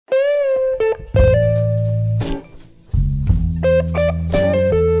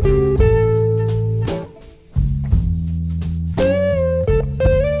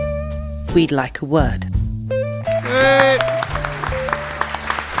We'd Like a Word.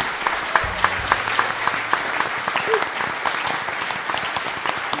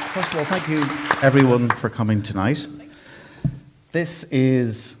 First of all, thank you everyone for coming tonight. This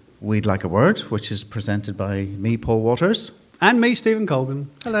is We'd Like a Word, which is presented by me, Paul Waters. And me, Stephen Colgan.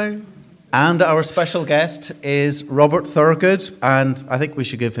 Hello. And our special guest is Robert Thorogood, and I think we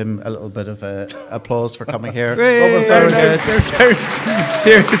should give him a little bit of applause for coming here. Robert Thorogood. No, don't.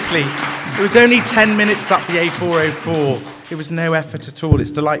 Seriously. It was only 10 minutes up the A404. It was no effort at all.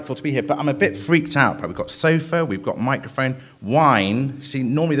 It's delightful to be here, but I'm a bit freaked out. We've got sofa, we've got microphone, wine. See,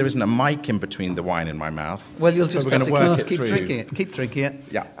 normally there isn't a mic in between the wine and my mouth. Well, you'll just have to keep through. drinking it. Keep drinking it.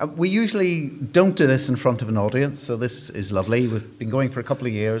 Yeah. We usually don't do this in front of an audience, so this is lovely. We've been going for a couple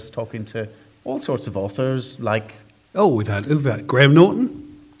of years, talking to all sorts of authors, like... Oh, we've had Graham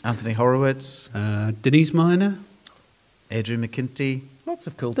Norton. Anthony Horowitz. Denise Miner. Adrian McKinty. Lots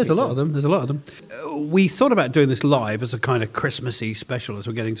of cool There's people. a lot of them. We thought about doing this live as a kind of Christmassy special as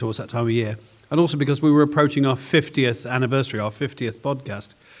we're getting towards that time of year. And also because we were approaching our 50th anniversary, our 50th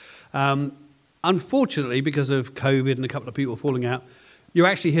podcast. Unfortunately, because of COVID and a couple of people falling out, you're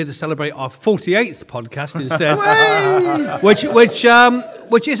actually here to celebrate our 48th podcast instead.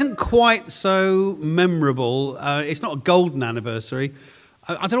 which isn't quite so memorable. It's not a golden anniversary.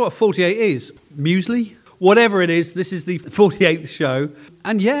 I don't know what 48 is. Muesli? Whatever it is, this is the 48th show.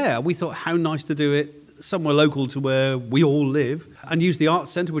 And yeah, we thought how nice to do it somewhere local to where we all live and use the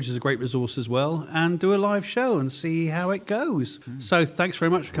Arts Centre, which is a great resource as well, and do a live show and see how it goes. So thanks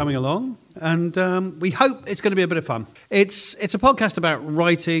very much for coming along. And we hope it's going to be a bit of fun. It's a podcast about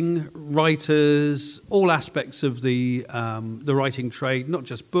writing, writers, all aspects of the writing trade, not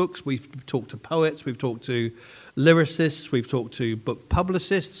just books. We've talked to poets, we've talked to lyricists, we've talked to book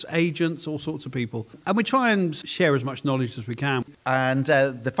publicists, agents, all sorts of people. And we try and share as much knowledge as we can. And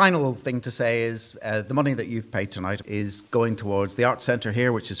the final thing to say is the money that you've paid tonight is going towards the Arts Centre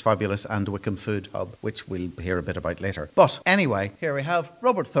here, which is fabulous, and Wickham Food Hub, which we'll hear a bit about later. But anyway, here we have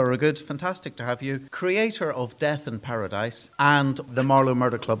Robert Thorogood. Fantastic to have you. Creator of Death in Paradise and the Marlow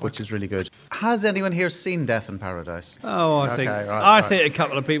Murder Club, which is really good. Has anyone here seen Death in Paradise? Oh, I think a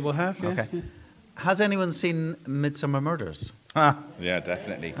couple of people have. Yeah. Okay. Has anyone seen Midsummer Murders? Yeah,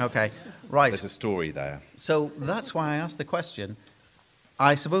 definitely. Okay, right. There's a story there. So that's why I asked the question.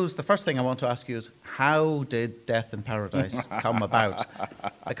 I suppose the first thing I want to ask you is, how did Death in Paradise come about?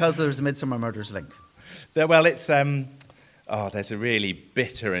 Because there's a Midsummer Murders link. Well, it's... there's a really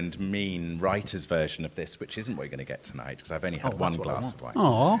bitter and mean writer's version of this, which isn't what you're going to get tonight, because I've only had one glass of wine.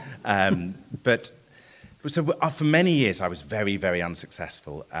 Aww. So for many years, I was very, very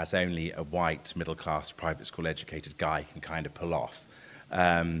unsuccessful, as only a white, middle-class, private school-educated guy can kind of pull off.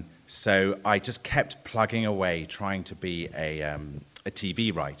 So I just kept plugging away, trying to be a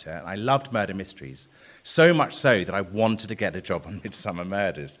TV writer, and I loved murder mysteries, so much so that I wanted to get a job on Midsummer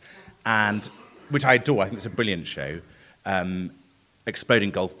Murders, and which I adore. I think it's a brilliant show,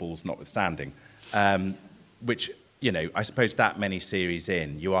 exploding golf balls notwithstanding, which... You know, I suppose that many series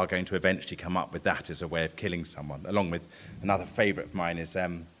in, you are going to eventually come up with that as a way of killing someone, along with another favourite of mine is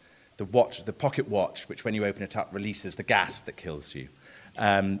the pocket watch, which when you open it up releases the gas that kills you.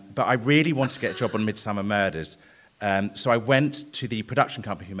 But I really wanted to get a job on Midsummer Murders, so I went to the production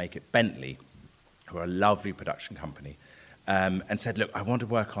company who make it, Bentley, who are a lovely production company, and said, look, I want to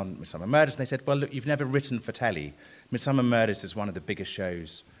work on Midsummer Murders. And they said, well, look, you've never written for telly. Midsummer Murders is one of the biggest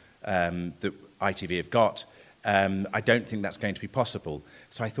shows that ITV have got. I don't think that's going to be possible.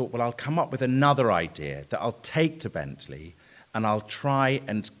 So I thought, well, I'll come up with another idea that I'll take to Bentley, and I'll try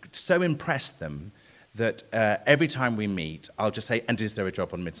and so impress them that every time we meet, I'll just say, and is there a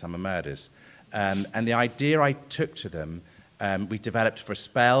job on Midsummer Murders? And the idea I took to them, we developed for a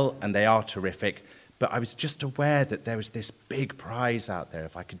spell, and they are terrific, but I was just aware that there was this big prize out there.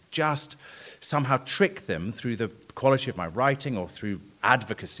 If I could just somehow trick them through the quality of my writing or through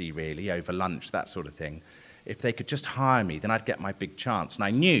advocacy, really, over lunch, that sort of thing, if they could just hire me, then I'd get my big chance. And I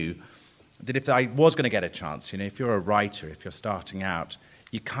knew that if I was going to get a chance, you know, if you're a writer, if you're starting out,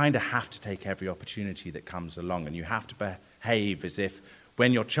 you kind of have to take every opportunity that comes along, and you have to behave as if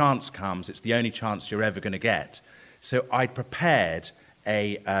when your chance comes, it's the only chance you're ever going to get. So I prepared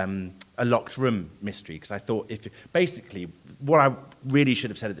a locked room mystery, because I thought basically what I really should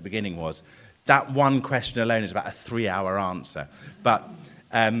have said at the beginning was that one question alone is about a 3-hour answer. But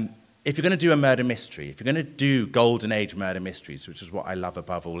if you're going to do a murder mystery, if you're going to do Golden Age murder mysteries, which is what I love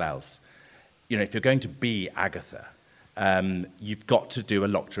above all else, you know, if you're going to be Agatha, you've got to do a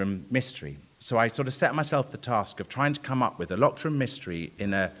locked room mystery. So I sort of set myself the task of trying to come up with a locked room mystery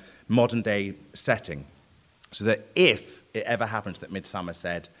in a modern day setting, so that if it ever happens that Midsummer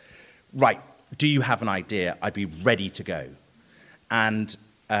said, right, do you have an idea? I'd be ready to go. And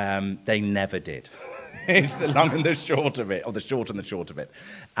they never did. It's the long and the short of it, or the short and the short of it.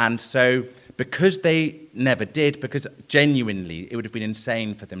 And so, because they never did, because genuinely it would have been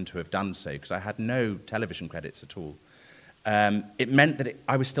insane for them to have done so, because I had no television credits at all, it meant that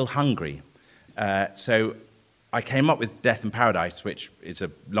I was still hungry. So I came up with Death in Paradise, which is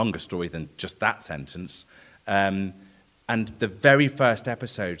a longer story than just that sentence. And the very first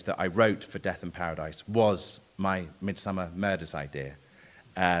episode that I wrote for Death in Paradise was my Midsummer Murders idea,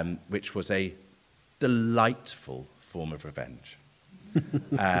 which was a delightful form of revenge.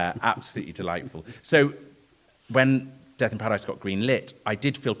 Absolutely delightful. So when Death in Paradise got greenlit, I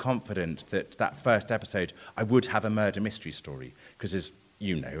did feel confident that that first episode I would have a murder mystery story, because as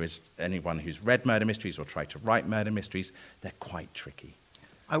you know, as anyone who's read murder mysteries or tried to write murder mysteries, they're quite tricky.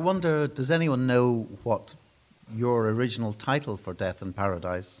 I wonder, does anyone know what your original title for Death in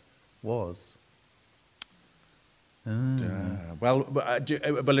Paradise was? Well,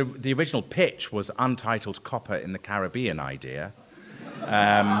 the original pitch was Untitled Copper in the Caribbean idea,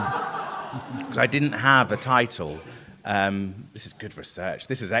 because I didn't have a title. This is good research.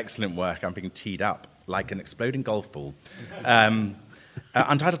 This is excellent work. I'm being teed up like an exploding golf ball.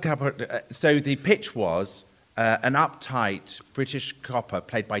 Untitled Copper. So the pitch was an uptight British copper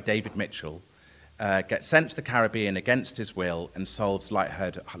played by David Mitchell gets sent to the Caribbean against his will and solves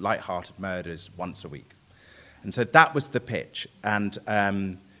light-hearted murders once a week. And so that was the pitch. And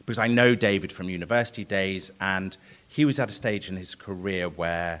because I know David from university days, and he was at a stage in his career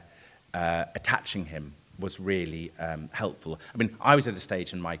where attaching him was really helpful. I mean, I was at a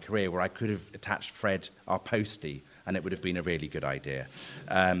stage in my career where I could have attached Fred, our postie, and it would have been a really good idea.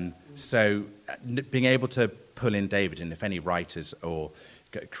 So being able to pull in David, and if any writers or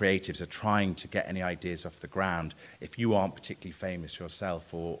creatives are trying to get any ideas off the ground, if you aren't particularly famous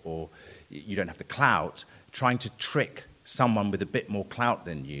yourself or you don't have the clout, trying to trick someone with a bit more clout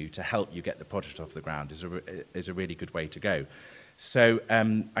than you to help you get the project off the ground is a really good way to go. So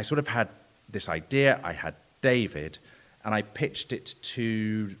I sort of had this idea, I had David, and I pitched it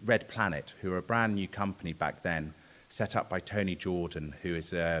to Red Planet, who are a brand new company back then, set up by Tony Jordan, who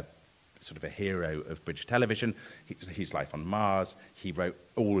is a sort of a hero of British television. His Life on Mars. He wrote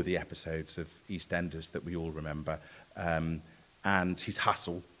all of the episodes of EastEnders that we all remember, and his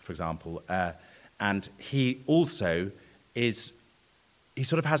Hustle, for example. And he also he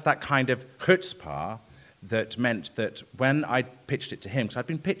sort of has that kind of chutzpah that meant that when I pitched it to him, because I'd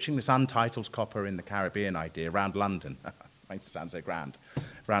been pitching this Untitled Copper in the Caribbean idea around London, makes it sound so grand,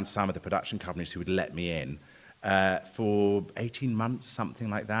 around some of the production companies who would let me in for 18 months, something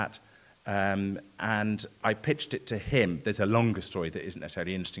like that. And I pitched it to him. There's a longer story that isn't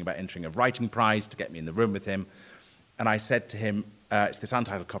necessarily interesting about entering a writing prize to get me in the room with him. And I said to him, it's this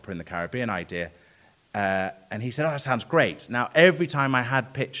Untitled Copper in the Caribbean idea. And he said, oh, that sounds great. Now, every time I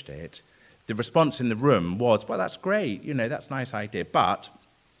had pitched it, the response in the room was, well, that's great, you know, that's a nice idea. But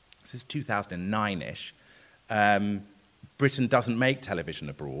this is 2009-ish. Britain doesn't make television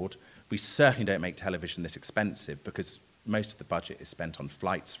abroad. We certainly don't make television this expensive because most of the budget is spent on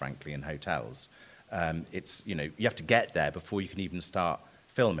flights, frankly, and hotels. It's, you know, you have to get there before you can even start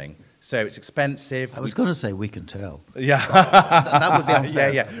filming. So it's expensive. I was going to say we can tell. Yeah. That would be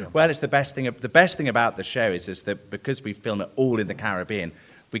unfair. Yeah. Well, it's the best thing. The best thing about the show is that because we film it all in the Caribbean,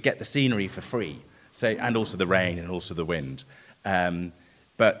 we get the scenery for free. So, and also the rain and also the wind.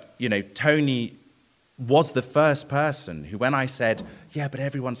 But, you know, Tony was the first person who, when I said, yeah, but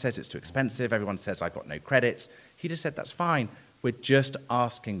everyone says it's too expensive, everyone says I've got no credits, he just said, that's fine. We're just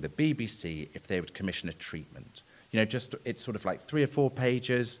asking the BBC if they would commission a treatment. You know, just it's sort of like 3 or 4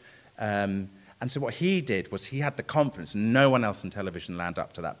 pages. And so what he did was he had the confidence, and no one else in television land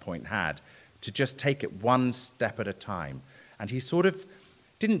up to that point had, to just take it one step at a time. And he sort of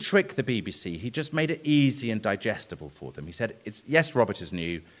didn't trick the BBC. He just made it easy and digestible for them. He said, yes, Robert is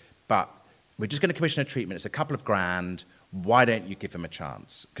new, but we're just going to commission a treatment. It's a couple of grand. Why don't you give him a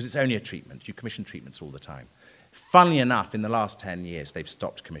chance? Because it's only a treatment. You commission treatments all the time. Funnily enough, in the last 10 years, they've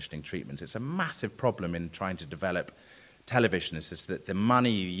stopped commissioning treatments. It's a massive problem in trying to develop television, is that the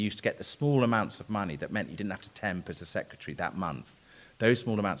money you used to get, the small amounts of money that meant you didn't have to temp as a secretary that month, those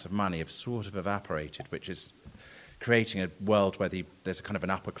small amounts of money have sort of evaporated, which is creating a world where there's a kind of an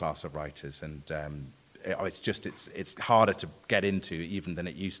upper class of writers, and it's harder to get into even than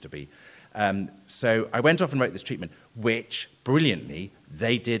it used to be. So I went off and wrote this treatment, which, brilliantly,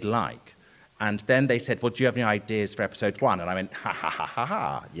 they did like. And then they said, well, do you have any ideas for episode 1? And I went, ha, ha, ha, ha,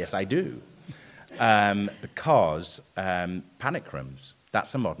 ha, yes, I do. Because panic rooms,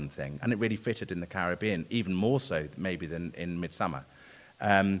 that's a modern thing. And it really fitted in the Caribbean, even more so maybe than in Midsummer.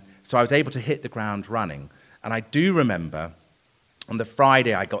 So I was able to hit the ground running. And I do remember on the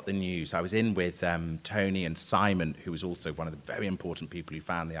Friday I got the news. I was in with Tony and Simon, who was also one of the very important people who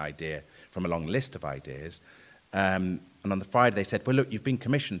found the idea from a long list of ideas. And on the Friday they said, well, look, you've been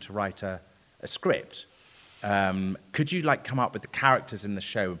commissioned to write a script. Could you come up with the characters in the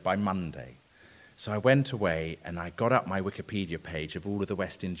show by Monday? So I went away and I got up my Wikipedia page of all of the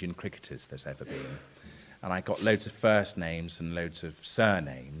West Indian cricketers there's ever been. And I got loads of first names and loads of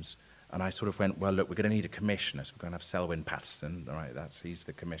surnames. And I sort of went, well, look, we're going to need a commissioner. So we're going to have Selwyn Patterson. All right, he's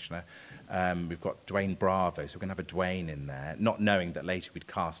the commissioner. We've got Dwayne Bravo. So we're going to have a Dwayne in there, not knowing that later we'd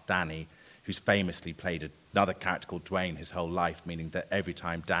cast Danny, who's famously played another character called Dwayne his whole life, meaning that every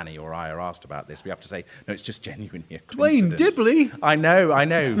time Danny or I are asked about this, we have to say, no, it's just genuinely a coincidence. Dwayne Dibley? I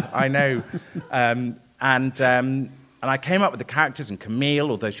know. And I came up with the characters, and Camille,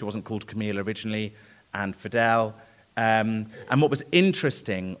 although she wasn't called Camille originally, and Fidel. And what was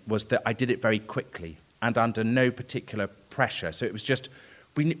interesting was that I did it very quickly and under no particular pressure. So it was just,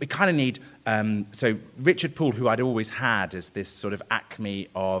 we kind of need, so Richard Poole, who I'd always had as this sort of acme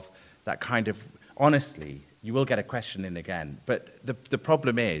of that kind of, honestly, you will get a question in again, but the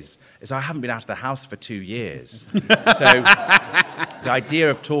problem is I haven't been out of the house for 2 years. So the idea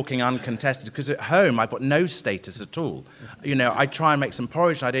of talking uncontested, because at home I've got no status at all. I try and make some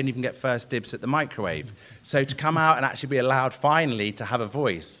porridge and I don't even get first dibs at the microwave. So to come out and actually be allowed finally to have a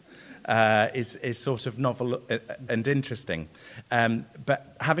voice is sort of novel and interesting.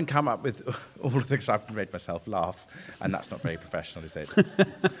 But having come up with all the things, I've made myself laugh, and that's not very professional, is it?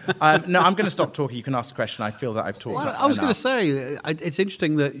 No, I'm going to stop talking. You can ask a question. I feel that I've talked Well, I was going to say, it's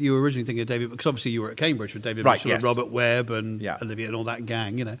interesting that you were originally thinking of David, because obviously you were at Cambridge with David Mitchell and Robert Webb and Olivia and all that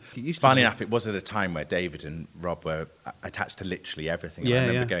gang, Funny enough, it was at a time where David and Rob were attached to literally everything. And I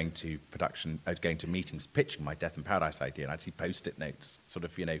remember going to production, going to meetings, pitching my Death in Paradise idea, and I'd see Post-it notes, sort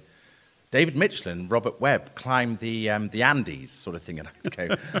of, David Mitchell and Robert Webb climbed the Andes, sort of thing, and I'd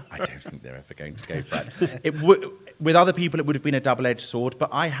go, I don't think they're ever going to go for that. With other people, it would have been a double-edged sword, but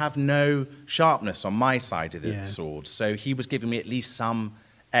I have no sharpness on my side of the sword, so he was giving me at least some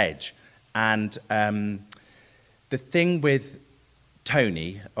edge. And the thing with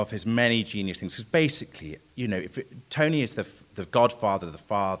Tony, of his many genius things, because basically, Tony is the godfather, the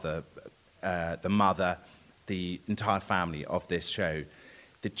father, the mother, the entire family of this show.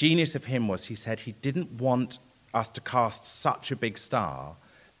 The genius of him was, he said he didn't want us to cast such a big star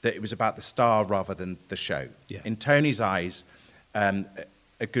that it was about the star rather than the show. Yeah. In Tony's eyes, a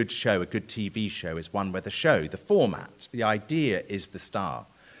good show, a good TV show, is one where the show, the format, the idea is the star.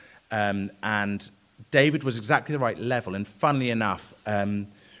 And David was exactly the right level. And funnily enough, when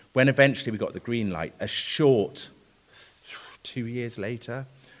eventually we got the green light, a short 2 years later,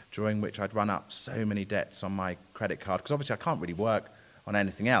 during which I'd run up so many debts on my credit card, because obviously I can't really work on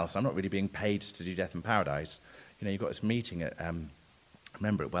anything else. I'm not really being paid to do Death in Paradise. You've got this meeting at, I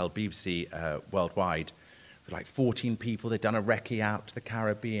remember it well, BBC Worldwide, with 14 people. They'd done a recce out to the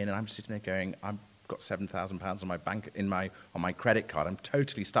Caribbean, and I'm sitting there going, I've got £7,000 on my bank on my credit card. I'm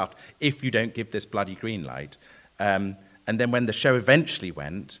totally stuffed. If you don't give this bloody green light, and then when the show eventually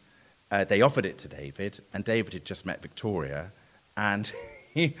went, they offered it to David, and David had just met Victoria, and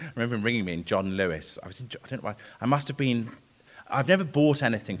I remember him ringing me in John Lewis. I don't know why. I must have been. I've never bought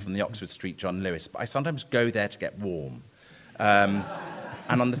anything from the Oxford Street John Lewis, but I sometimes go there to get warm. And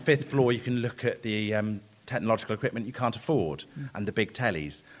on the 5th floor, you can look at the technological equipment you can't afford and the big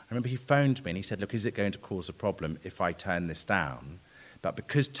tellies. I remember he phoned me and he said, look, is it going to cause a problem if I turn this down? But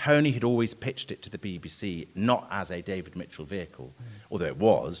because Tony had always pitched it to the BBC, not as a David Mitchell vehicle, although it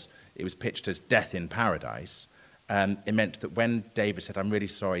was pitched as Death in Paradise, it meant that when David said, I'm really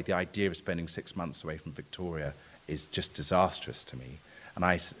sorry, the idea of spending 6 months away from Victoria is just disastrous to me. And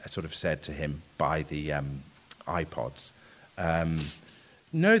I sort of said to him, buy the iPods.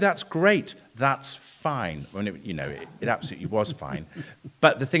 No, that's great. That's fine. When it absolutely was fine.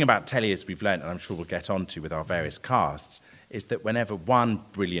 But the thing about telly, as we've learned, and I'm sure we'll get onto with our various casts, is that whenever one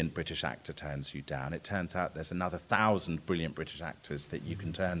brilliant British actor turns you down, it turns out there's another 1,000 brilliant British actors that you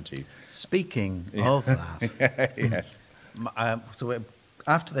can turn to. Speaking of that, yes. So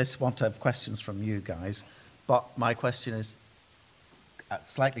after this, I want to have questions from you guys. But my question is,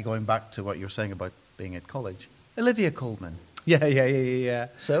 slightly going back to what you were saying about being at college, Olivia Colman. Yeah.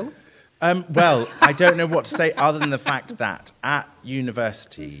 So? Well, I don't know what to say other than the fact that at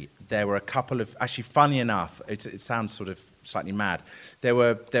university there were a couple of, actually funny enough, it sounds sort of slightly mad, there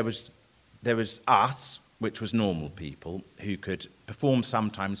was us, which was normal people, who could perform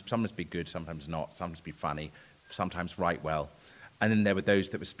sometimes be good, sometimes not, sometimes be funny, sometimes write well, and then there were those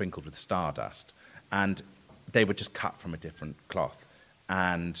that were sprinkled with stardust, and they were just cut from a different cloth.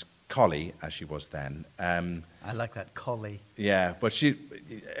 and Collie, as she was then. I like that, Collie. Yeah, but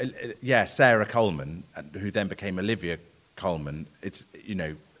Sarah Coleman, who then became Olivia Coleman. It's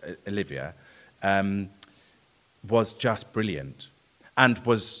Olivia was just brilliant, and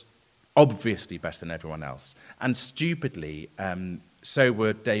was obviously better than everyone else. And stupidly, so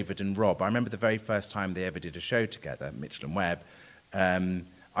were David and Rob. I remember the very first time they ever did a show together, Mitchell and Webb.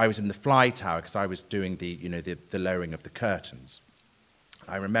 I was in the Fly Tower because I was doing the lowering of the curtains.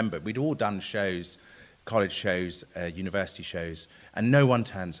 I remember we'd all done shows, college shows, university shows, and no one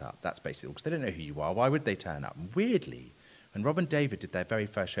turns up. That's basically all, because they don't know who you are. Why would they turn up? And weirdly, when Rob and David did their very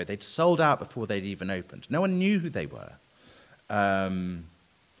first show, they'd sold out before they'd even opened. No one knew who they were.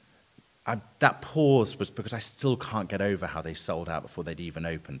 That pause was because I still can't get over how they sold out before they'd even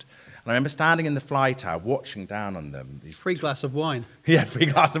opened. And I remember standing in the Fly Tower, watching down on them. These Free glass of wine. Yeah, free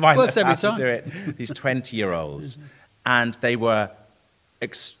glass of wine. Works every That's how time. to do it. These 20-year-olds. And they were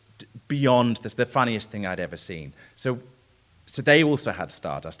beyond the funniest thing I'd ever seen. So they also had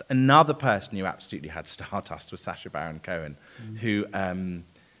Stardust. Another person who absolutely had Stardust was Sacha Baron Cohen, who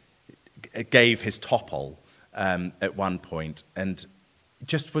gave his topple at one point and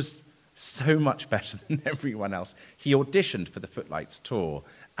just was so much better than everyone else. He auditioned for the Footlights tour,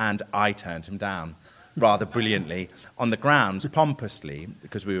 and I turned him down rather brilliantly on the grounds, pompously,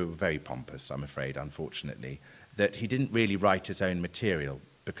 because we were very pompous, I'm afraid, unfortunately, that he didn't really write his own material,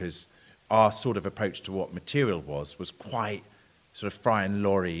 because our sort of approach to what material was quite sort of Fry and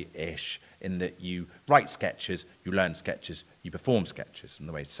Laurie-ish, in that you write sketches, you learn sketches, you perform sketches. And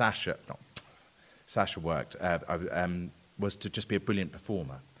the way Sacha worked was to just be a brilliant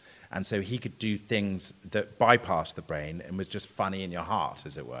performer. And so he could do things that bypassed the brain and was just funny in your heart,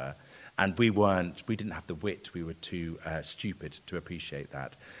 as it were. And we didn't have the wit, we were too stupid to appreciate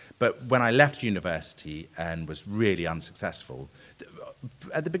that. But when I left university and was really unsuccessful,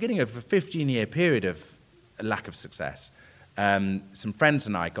 at the beginning of a 15-year period of lack of success, some friends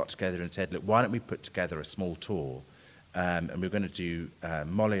and I got together and said, look, why don't we put together a small tour? And we were going to do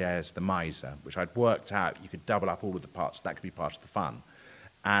Molière's The Miser, which I'd worked out you could double up all of the parts, that could be part of the fun.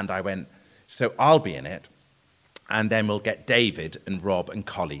 And I went, so I'll be in it, and then we'll get David and Rob and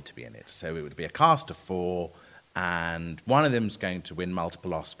Collie to be in it. So it would be a cast of 4, and one of them's going to win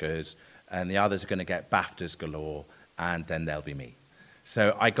multiple Oscars, and the others are going to get BAFTAs galore, and then there'll be me.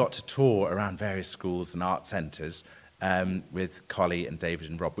 So I got to tour around various schools and art centres with Collie and David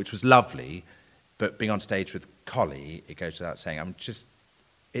and Rob, which was lovely. But being on stage with Collie, it goes without saying,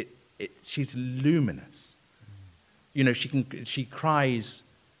 she's luminous. You know, she cries,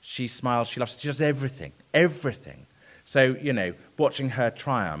 she smiles, she laughs, she does everything. So, watching her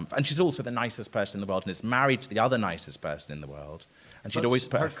triumph, and she's also the nicest person in the world, and is married to the other nicest person in the world, and she'd always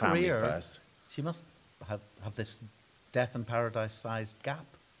put her family first. She must have this Death in Paradise-sized gap.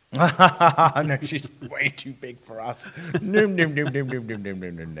 No, she's way too big for us. No.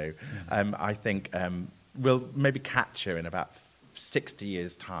 I think we'll maybe catch her in about 60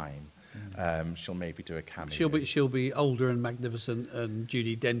 years' time. She'll maybe do a cameo. She'll be older and magnificent and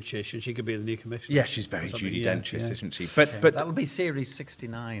Judi Dench-ish, and she could be the new commissioner. Yeah, she's very Judi Dench-ish, isn't she? But that'll be series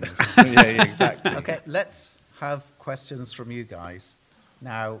 69. Yeah, exactly. Okay, let's have questions from you guys.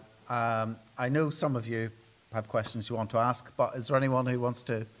 Now, I know some of you have questions you want to ask, but is there anyone who wants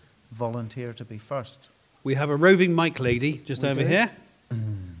to volunteer to be first? We have a roving mic lady just over here.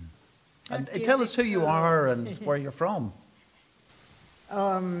 And tell us who you are and where you're from.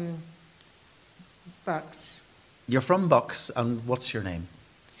 Bucks. You're from Bucks, and what's your name?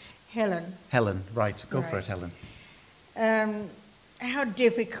 Helen. Helen, right. Go for Right. it, Helen. How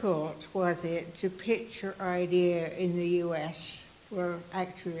difficult was it to pitch your idea in the US, where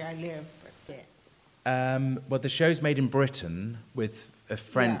actually I live? Well, the show's made in Britain with a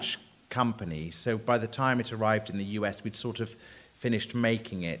French company, so by the time it arrived in the US, we'd sort of finished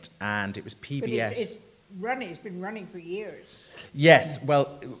making it, and it was PBS. But it's been running for years. Yes,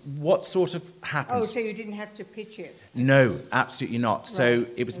 well, what sort of happened? Oh, so you didn't have to pitch it? No, absolutely not. So Right.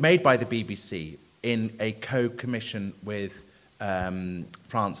 it was made by the BBC in a co-commission with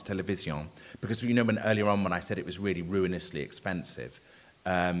France Télévisions, because when earlier on when I said it was really ruinously expensive,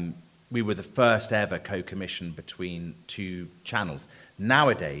 we were the first ever co-commission between 2 channels.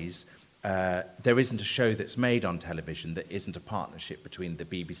 Nowadays, there isn't a show that's made on television that isn't a partnership between the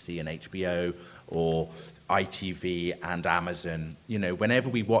BBC and HBO or ITV and Amazon. Whenever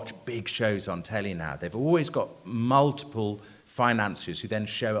we watch big shows on telly now, they've always got multiple financiers who then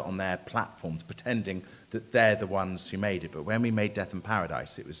show it on their platforms, pretending that they're the ones who made it. But when we made Death in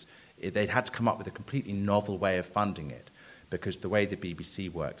Paradise, they'd had to come up with a completely novel way of funding it, because the way the BBC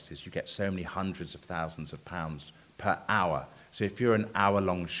works is you get so many hundreds of thousands of pounds per hour. So if you're an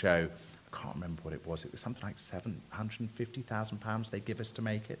hour-long show, I can't remember what it was something like £750,000 they give us to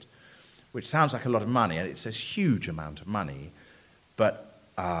make it, which sounds like a lot of money, and it's a huge amount of money, but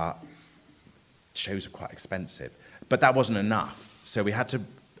shows are quite expensive. But that wasn't enough, so we had to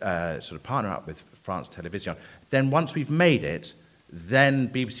sort of partner up with France Télévisions. Then once we've made it, then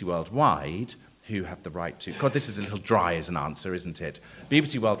BBC Worldwide, who have the right to... God, this is a little dry as an answer, isn't it?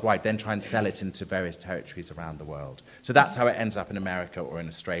 BBC Worldwide then try and sell it into various territories around the world. So that's how it ends up in America or in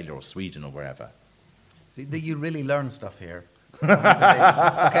Australia or Sweden or wherever. See, you really learn stuff here.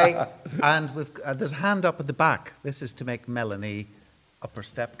 Okay, and there's a hand up at the back. This is to make Melanie up her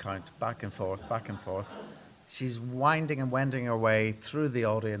step count, back and forth, back and forth. She's winding and wending her way through the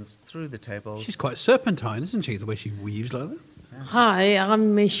audience, through the tables. She's quite serpentine, isn't she, the way she weaves like that? Yeah. Hi,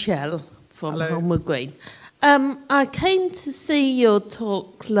 I'm Michelle from Holmwood Green. I came to see your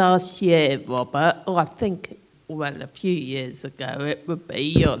talk last year, Robert, or I think, a few years ago it would be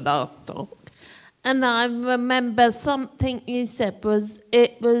your last talk. And I remember something you said was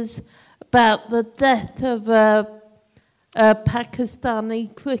about the death of a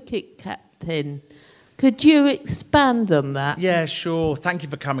Pakistani cricket captain. Could you expand on that? Yeah, sure. Thank you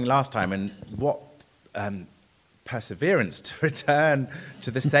for coming last time. And what perseverance to return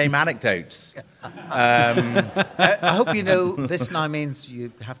to the same anecdotes. I hope you know this now means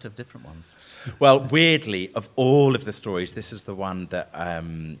you have to have different ones. Well, weirdly, of all of the stories, this is the one that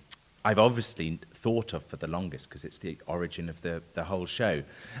I've obviously thought of for the longest because it's the origin of the whole show.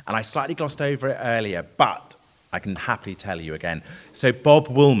 And I slightly glossed over it earlier, but I can happily tell you again. So Bob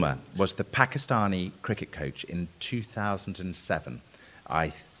Woolmer was the Pakistani cricket coach in 2007.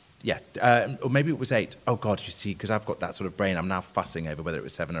 Or maybe it was 8. Oh, God, you see, because I've got that sort of brain, I'm now fussing over whether it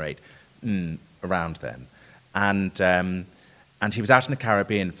was 7 or 8, around then. And he was out in the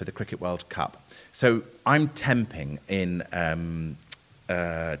Caribbean for the Cricket World Cup. So I'm temping in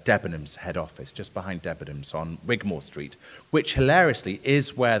Debenhams head office, just behind Debenhams on Wigmore Street, which hilariously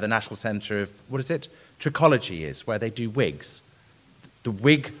is where the National Centre of, Trichology is, where they do wigs. The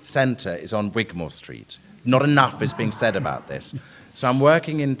wig centre is on Wigmore Street. Not enough is being said about this. So I'm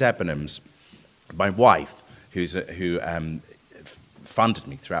working in Debenhams. My wife, who funded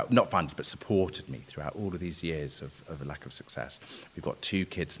me throughout, not funded, but supported me throughout all of these years of a lack of success. We've got 2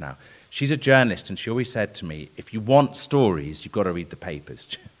 kids now. She's a journalist, and she always said to me, if you want stories, you've got to read the papers.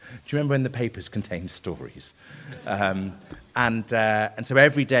 Do you remember when the papers contained stories? And so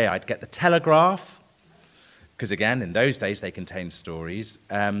every day I'd get the Telegraph, because again, in those days they contained stories,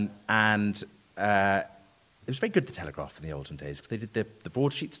 it was very good, the Telegraph, in the olden days, because they did the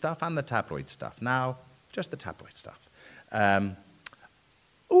broadsheet stuff and the tabloid stuff. Now, just the tabloid stuff. A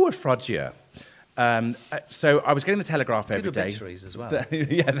frauduleux. So I was getting the Telegraph every day. Good obituaries as well.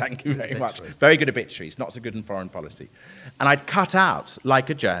 Yeah, thank you very much. Very good obituaries, not so good in foreign policy. And I'd cut out,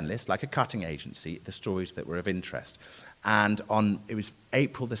 like a journalist, like a cutting agency, the stories that were of interest. And it was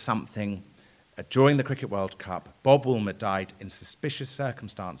April the something, during the Cricket World Cup, Bob Woolmer died in suspicious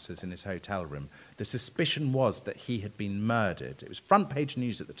circumstances in his hotel room. The suspicion was that he had been murdered. It was front page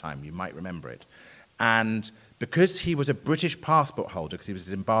news at the time, you might remember it. And because he was a British passport holder, because he was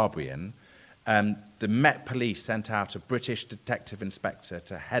Zimbabwean, the Met Police sent out a British detective inspector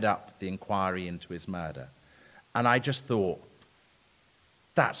to head up the inquiry into his murder. And I just thought,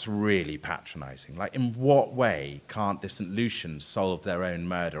 that's really patronising. Like, in what way can't the St. Lucians solve their own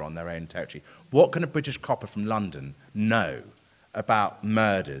murder on their own territory? What can a British copper from London know about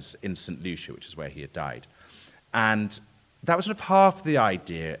murders in St. Lucia, which is where he had died? And that was sort of half the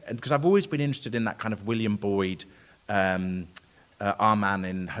idea, and because I've always been interested in that kind of William Boyd, Our Man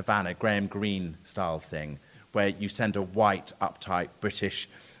in Havana, Graham Greene style thing, where you send a white, uptight, British,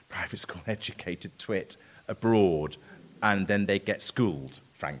 private school educated twit abroad, and then they get schooled,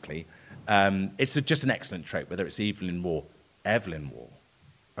 frankly. It's just an excellent trope, whether it's Evelyn Waugh. Evelyn Waugh.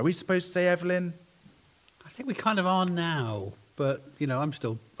 Are we supposed to say Evelyn? I think we kind of are now, but, I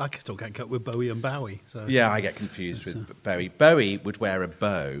still get cut with Bowie and Bowie. So. Yeah, I get confused with Bowie. Bowie would wear a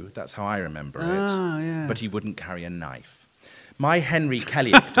bow, that's how I remember it. Yeah. But he wouldn't carry a knife. My Henry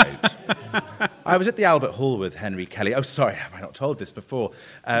Kelly anecdote. I was at the Albert Hall with Henry Kelly. Oh, sorry, have I not told this before?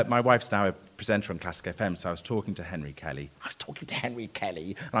 My wife's now a presenter on Classic FM, so I was talking to Henry Kelly.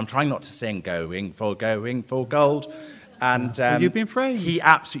 And I'm trying not to sing Going for Gold. And you've been framed. He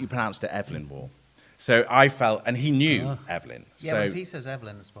absolutely pronounced it Evelyn Waugh. So I felt, and he knew Evelyn. Yeah, but if he says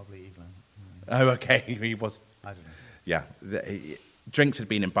Evelyn, it's probably Evelyn. Oh, okay, he was... I don't know. Yeah, drinks had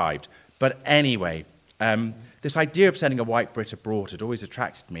been imbibed. But anyway, This idea of sending a white Brit abroad had always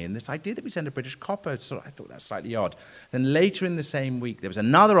attracted me, and this idea that we send a British copper, I thought that's slightly odd. Then later in the same week, there was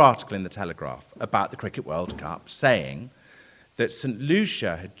another article in the Telegraph about the Cricket World Cup saying that St.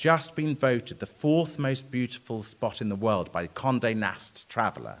 Lucia had just been voted the 4th most beautiful spot in the world by Condé Nast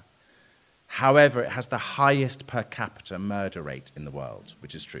Traveller. However, it has the highest per capita murder rate in the world,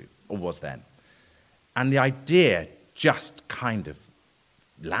 which is true, or was then. And the idea just kind of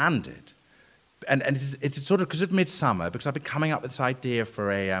landed. And it's sort of because of Midsummer, because I've been coming up with this idea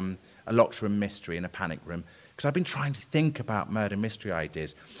for a locked room mystery in a panic room, because I've been trying to think about murder mystery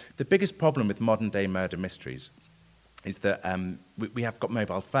ideas. The biggest problem with modern day murder mysteries is that we have got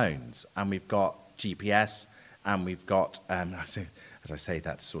mobile phones, and we've got GPS, and we've got, as I say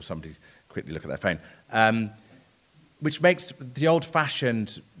that, I saw somebody quickly look at their phone, which makes the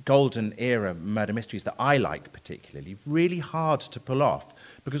old-fashioned golden era murder mysteries that I like particularly really hard to pull off.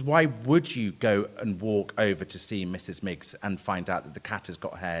 Because why would you go and walk over to see Mrs. Miggs and find out that the cat has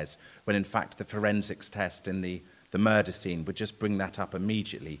got hairs, when in fact the forensics test in the murder scene would just bring that up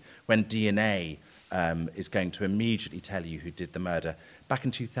immediately, when DNA is going to immediately tell you who did the murder. Back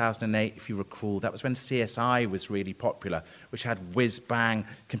in 2008, if you recall, that was when CSI was really popular, which had whiz-bang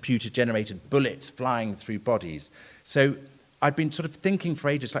computer-generated bullets flying through bodies. So I'd been sort of thinking for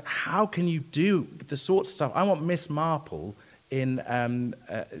ages, like, how can you do the sort of stuff? I want Miss Marple in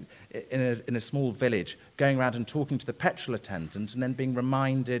a small village, going around and talking to the petrol attendant and then being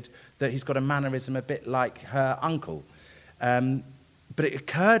reminded that he's got a mannerism a bit like her uncle. But it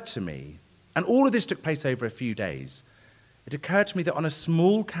occurred to me, and all of this took place over a few days, it occurred to me that on a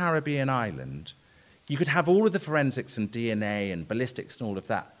small Caribbean island, you could have all of the forensics and DNA and ballistics and all of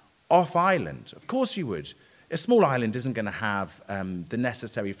that off-island. Of course you would. A small island isn't going to have the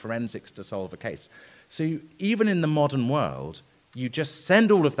necessary forensics to solve a case. So even in the modern world, you just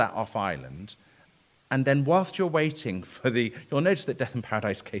send all of that off-island, and then whilst you're waiting for you'll notice that Death in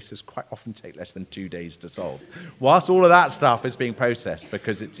Paradise cases quite often take less than 2 days to solve. Whilst all of that stuff is being processed,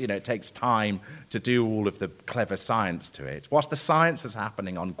 because it's, it takes time to do all of the clever science to it, whilst the science is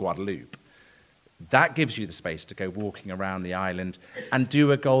happening on Guadeloupe, that gives you the space to go walking around the island and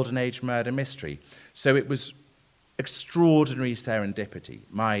do a Golden Age murder mystery. So it was extraordinary serendipity.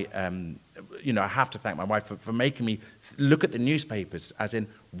 I have to thank my wife for making me look at the newspapers, as in,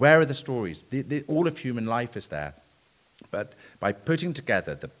 where are the stories? All of human life is there. But by putting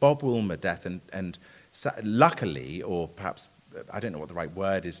together the Bob Woolmer death and luckily, or perhaps, I don't know what the right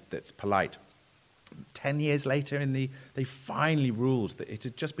word is that's polite, 10 years later, they finally ruled that it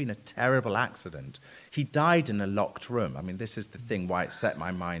had just been a terrible accident. He died in a locked room. I mean, this is the thing why it set my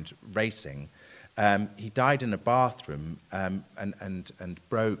mind racing. He died in a bathroom and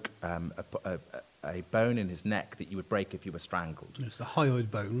broke a bone in his neck that you would break if you were strangled. It's the hyoid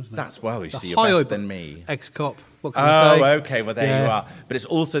bone, wasn't it? That's, well, you the see, you're better than me. Ex-cop. What can I say? Oh, okay, well, there you are. But it's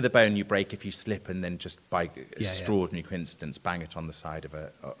also the bone you break if you slip and then just by extraordinary coincidence bang it on the side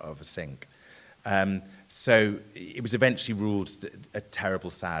of a sink. So it was eventually ruled a terrible,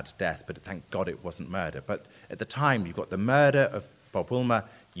 sad death, but thank God it wasn't murder. But at the time, you've got the murder of Bob Woolmer,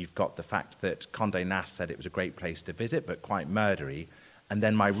 you've got the fact that Condé Nast said it was a great place to visit, but quite murdery, and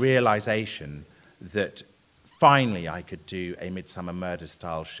then my realization that finally I could do a Midsummer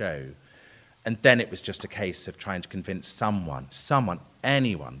Murder-style show. And then it was just a case of trying to convince someone,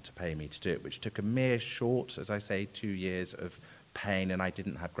 anyone, to pay me to do it, which took a mere short, as I say, 2 years of pain, and I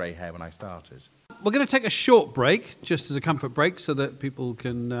didn't have grey hair when I started. We're going to take a short break, just as a comfort break, so that people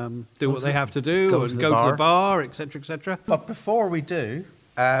can do what they have to do, go and to the go to the bar, etc., etc. But before we do,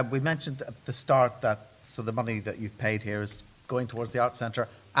 we mentioned at the start that the money that you've paid here is going towards the Arts Centre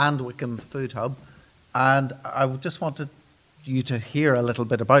and Wickham Food Hub. And I just wanted you to hear a little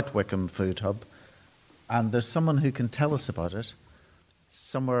bit about Wickham Food Hub. And there's someone who can tell us about it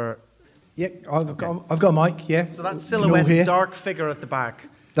somewhere. Yeah, I've got a mic, yeah. So that You can all hear. silhouette dark figure at the back.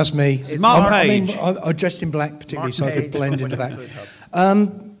 That's me. It's Mark I Page. I dressed in black particularly Mark so I could Page blend from in the Wickham back. Food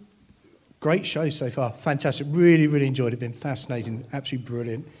Hub. Great show so far. Fantastic. Really, really enjoyed it. Been fascinating. Absolutely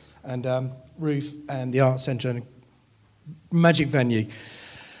brilliant. And Ruth and the Arts Centre, and magic venue.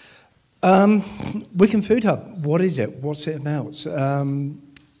 Wickham Food Hub. What is it? What's it about?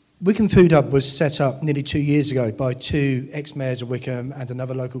 Wickham Food Hub was set up nearly 2 years ago by 2 ex-mayors of Wickham and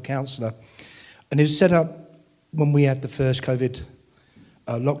another local councillor. And it was set up when we had the first COVID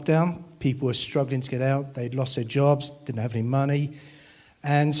lockdown. People were struggling to get out. They'd lost their jobs, didn't have any money.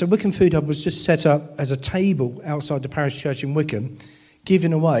 And so Wickham Food Hub was just set up as a table outside the parish church in Wickham,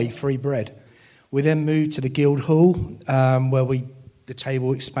 giving away free bread. We then moved to the Guildhall, where the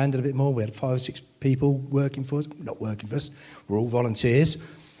table expanded a bit more. We had 5 or 6 people working for us. Not working for us. We're all volunteers.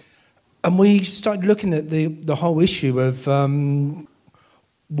 And we started looking at the whole issue of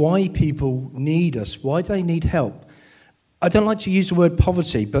why people need us, why they need help. I don't like to use the word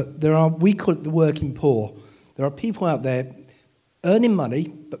poverty, but we call it the working poor. There are people out there earning money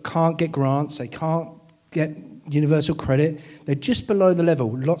but can't get grants, they can't get universal credit, they're just below the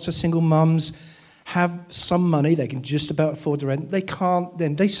level. Lots of single mums have some money, they can just about afford the rent. They can't,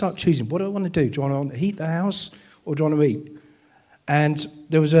 then they start choosing, what do I want to do? Do I want to heat the house or do I want to eat? And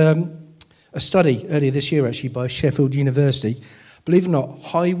there was a study earlier this year actually by Sheffield University. Believe it or not,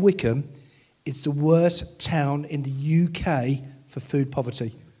 High Wycombe is the worst town in the UK for food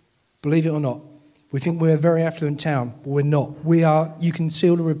poverty. Believe it or not. We think we're a very affluent town, but we're not. We are, you can see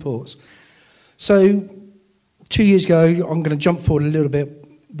all the reports. So 2 years ago, I'm going to jump forward a little bit.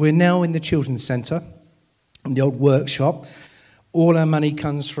 We're now in the Children's Centre, in the old workshop. All our money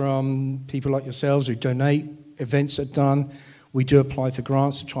comes from people like yourselves who donate, events are done. We do apply for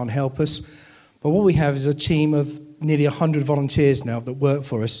grants to try and help us. But what we have is a team of nearly 100 volunteers now that work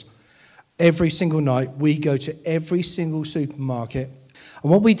for us. Every single night, we go to every single supermarket.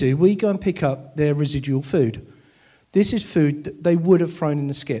 And what we do, we go and pick up their residual food. This is food that they would have thrown in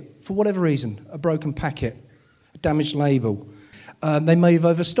the skip for whatever reason, a broken packet, a damaged label. They may have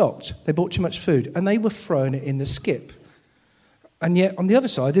overstocked. They bought too much food, and they were throwing it in the skip. And yet, on the other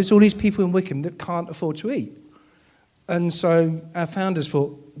side, there's all these people in Wycombe that can't afford to eat. And so our founders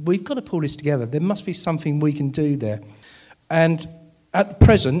thought, we've got to pull this together. There must be something we can do there. And at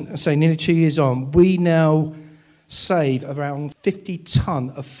present, say nearly 2 years on, we now save around 50 tonne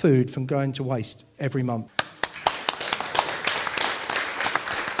of food from going to waste every month.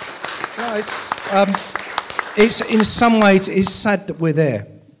 It's in some ways, it's sad that we're there,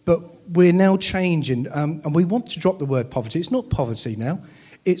 but we're now changing, and we want to drop the word poverty. It's not poverty now,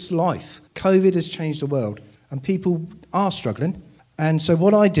 it's life. COVID has changed the world, and people are struggling. And so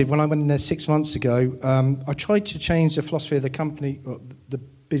what I did when I went in there 6 months ago, I tried to change the philosophy of the company, or the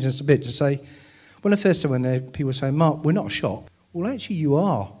business a bit, to say, when I first went there, people were saying, Mark, we're not a shop. Well, actually, you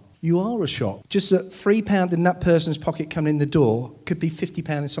are. You are a shop. Just that £3 in that person's pocket coming in the door could be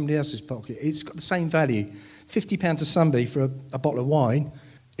 £50 in somebody else's pocket. It's got the same value. £50 to somebody for a bottle of wine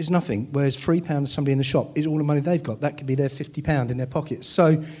is nothing, whereas £3 to somebody in the shop is all the money they've got. That could be their £50 in their pocket.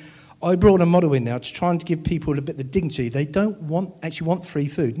 So I brought a model in now to try and give people a bit of dignity. They don't actually want free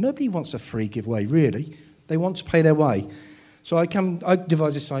food. Nobody wants a free giveaway, really. They want to pay their way. So I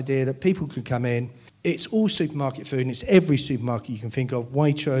devised this idea that people could come in. It's all supermarket food, and it's every supermarket you can think of.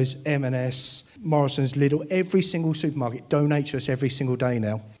 Waitrose, M&S, Morrison's, Lidl, every single supermarket donate to us every single day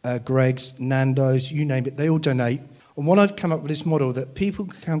now. Greggs, Nando's, you name it, they all donate. And what I've come up with this model that people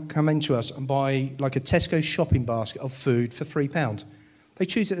can come into us and buy like a Tesco shopping basket of food for £3. They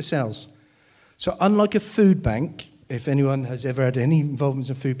choose it themselves. So unlike a food bank, if anyone has ever had any involvement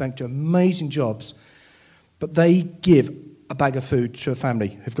in a food bank, do amazing jobs, but they give a bag of food to a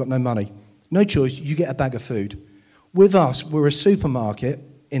family who've got no money. No choice, you get a bag of food. With us, we're a supermarket,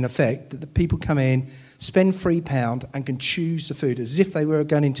 in effect, that the people come in, spend £3 and can choose the food as if they were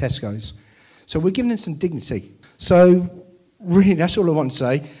going in Tesco's. So we're giving them some dignity. So really, that's all I want to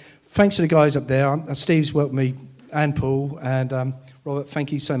say. Thanks to the guys up there. Steve's worked with me, and Paul, and Robert,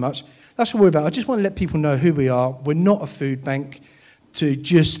 thank you so much. That's what we're about. I just want to let people know who we are. We're not a food bank to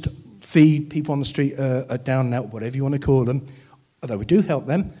just feed people on the street, down and out, whatever you want to call them. Although we do help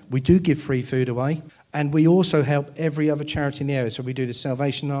them, we do give free food away, and we also help every other charity in the area. So we do the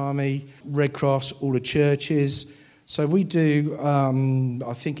Salvation Army, Red Cross, all the churches. So we do,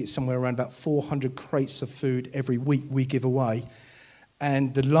 I think it's somewhere around about 400 crates of food every week we give away.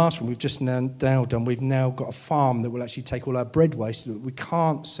 And the last one we've just now done, we've now got a farm that will actually take all our bread waste that we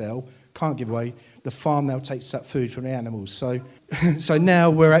can't sell, can't give away. The farm now takes that food from the animals. So now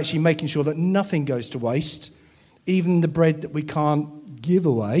we're actually making sure that nothing goes to waste. Even the bread that we can't give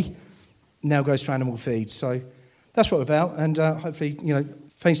away now goes to animal feed. So that's what we're about. And hopefully,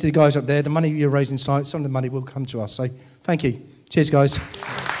 thanks to the guys up there, the money you're raising tonight, some of the money will come to us. So thank you. Cheers, guys.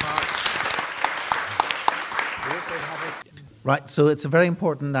 Right, so it's very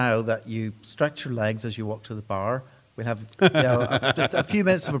important now that you stretch your legs as you walk to the bar. We'll have just a few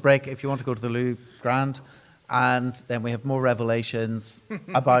minutes of a break if you want to go to the loo, grand. And then we have more revelations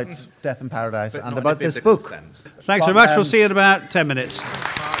about Death in Paradise and about this book. Thanks very much. We'll see you in about 10 minutes.